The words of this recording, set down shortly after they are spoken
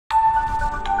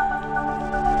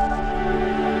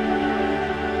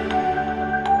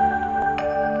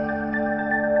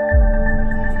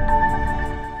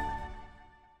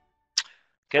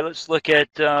Okay, let's look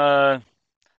at the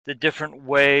different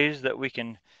ways that we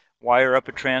can wire up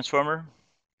a transformer.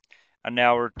 And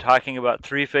now we're talking about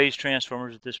three-phase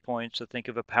transformers at this point. So think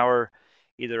of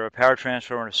either a power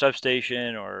transformer in a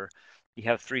substation, or you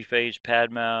have three-phase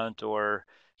pad mount, or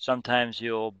sometimes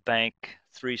you'll bank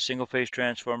three single-phase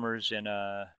transformers in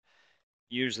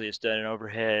usually it's done in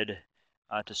overhead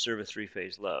to serve a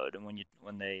three-phase load. And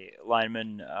when the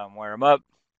linemen wire them up,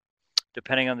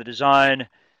 depending on the design,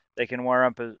 they can wire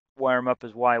them up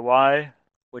as Wye-Wye,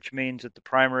 which means that the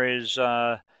primary is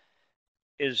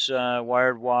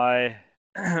wired Y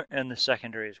and the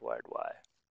secondary is wired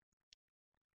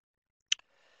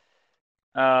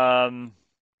Y.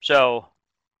 So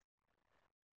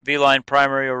V-line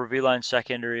primary over V-line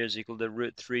secondary is equal to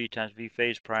root 3 times V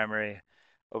phase primary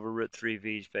over root 3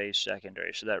 V phase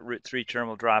secondary. So that root 3 term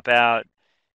will drop out,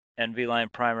 and V-line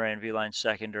primary and V-line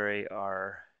secondary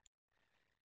are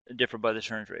different by the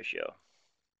turns ratio.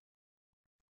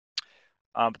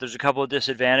 But there's a couple of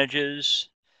disadvantages.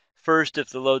 First, if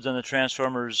the loads on the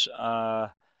transformer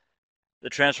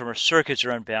circuits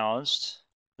are unbalanced,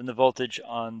 then the voltage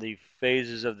on the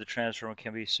phases of the transformer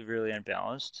can be severely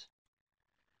unbalanced.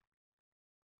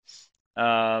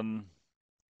 You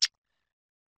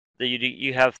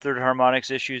have third harmonics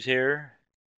issues here.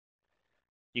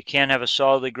 You can have a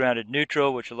solidly grounded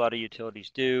neutral, which a lot of utilities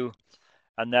do,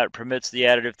 and that permits the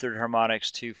additive third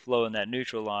harmonics to flow in that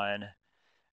neutral line.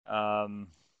 But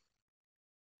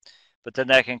then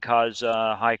that can cause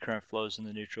high current flows in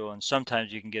the neutral, and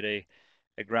sometimes you can get a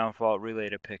ground fault relay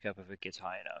to pick up if it gets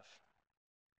high enough.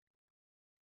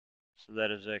 So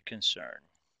that is a concern.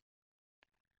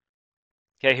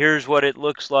 Okay, here's what it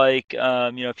looks like.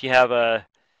 If you have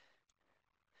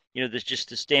there's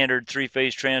just a standard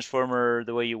three-phase transformer,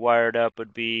 the way you wire it up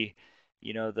would be,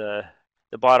 the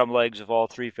bottom legs of all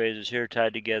three phases here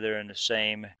tied together in the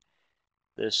same.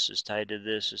 This is tied to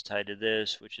this, is tied to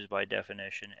this, which is by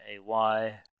definition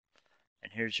AY.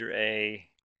 And here's your A,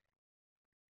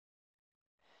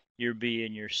 your B,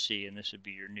 and your C, and this would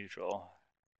be your neutral.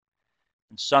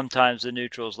 And sometimes the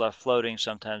neutral is left floating,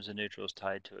 sometimes the neutral is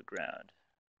tied to a ground.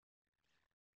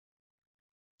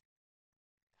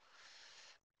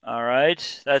 All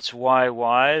right, that's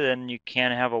Wye-Wye. Then you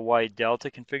can have a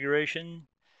Wye-Delta configuration.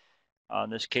 In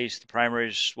this case, the primary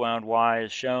is wound Y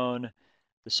is shown,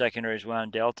 the secondary is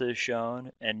wound delta is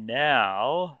shown. And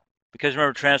now, because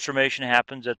remember, transformation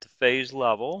happens at the phase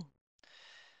level,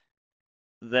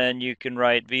 then you can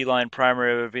write V-line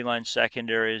primary over V-line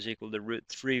secondary is equal to root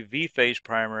 3 V phase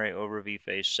primary over V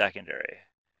phase secondary.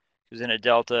 Because in a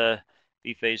delta,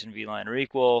 V phase and V-line are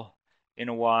equal. In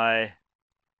a Y,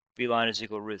 V-line is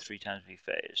equal to root 3 times V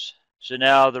phase. So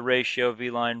now the ratio of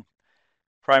V-line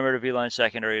primary to V-line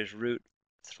secondary is root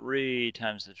 3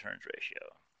 times the turns ratio.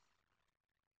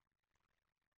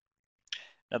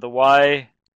 Now the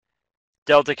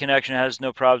Y-delta connection has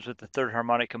no problems with the third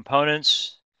harmonic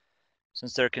components,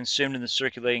 since they're consumed in the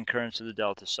circulating currents of the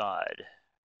delta side.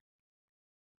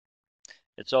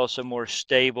 It's also more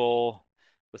stable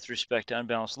with respect to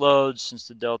unbalanced loads, since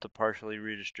the delta partially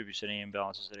redistributes any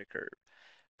imbalances that occur.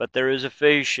 But there is a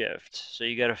phase shift, so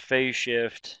you got a phase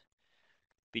shift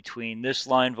between this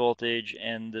line voltage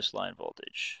and this line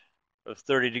voltage of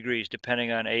 30 degrees,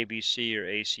 depending on ABC or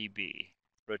ACB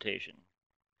rotation.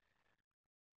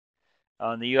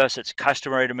 In the US, it's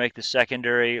customary to make the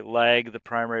secondary lag the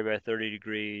primary by 30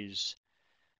 degrees,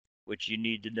 which you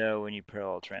need to know when you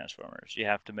parallel transformers. You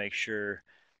have to make sure,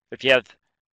 if you have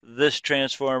this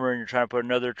transformer and you're trying to put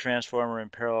another transformer in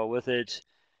parallel with it,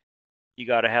 you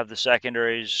got to have the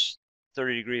secondary's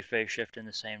 30-degree phase shift in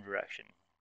the same direction.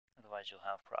 Otherwise, you'll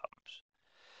have problems.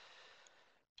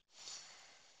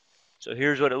 So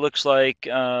here's what it looks like.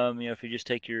 If you just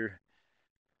take your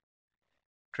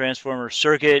transformer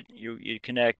circuit, you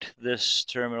connect this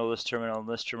terminal, and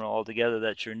this terminal all together.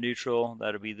 That's your neutral.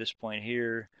 That'll be this point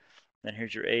here. Then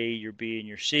here's your A, your B, and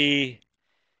your C.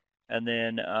 And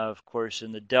then, of course,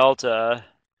 in the delta,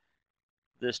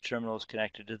 this terminal is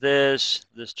connected to this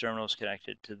terminal is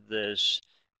connected to this,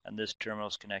 and this terminal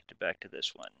is connected back to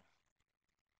this one.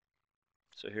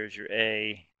 So here's your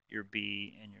A, your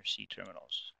B, and your C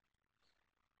terminals.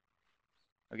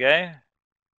 Okay?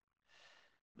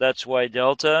 That's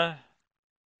Wye-Delta.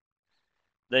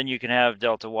 Then you can have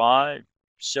Delta-Wye.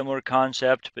 Similar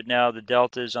concept, but now the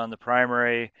delta is on the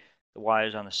primary, the Y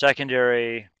is on the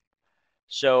secondary.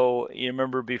 So you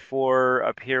remember before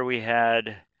up here we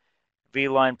had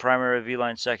V-line primary,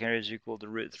 V-line secondary is equal to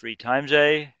root 3 times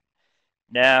A.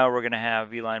 Now we're going to have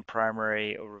V-line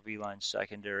primary over V-line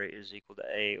secondary is equal to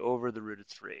A over the root of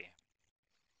 3.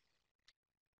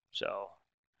 So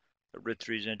the root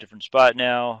 3 is in a different spot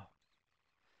now.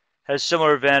 Has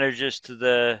similar advantages to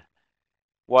the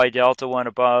Wye-Delta one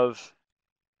above.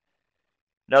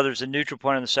 Now there's a neutral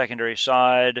point on the secondary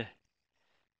side,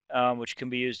 which can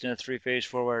be used in a three-phase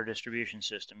four-wire distribution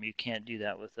system. You can't do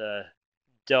that with a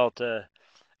Delta.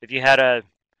 If you had a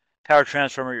power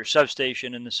transformer at your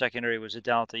substation and the secondary was a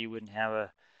Delta, you wouldn't have a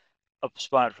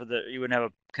spot for you wouldn't have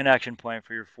a connection point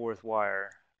for your fourth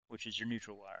wire, which is your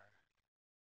neutral wire.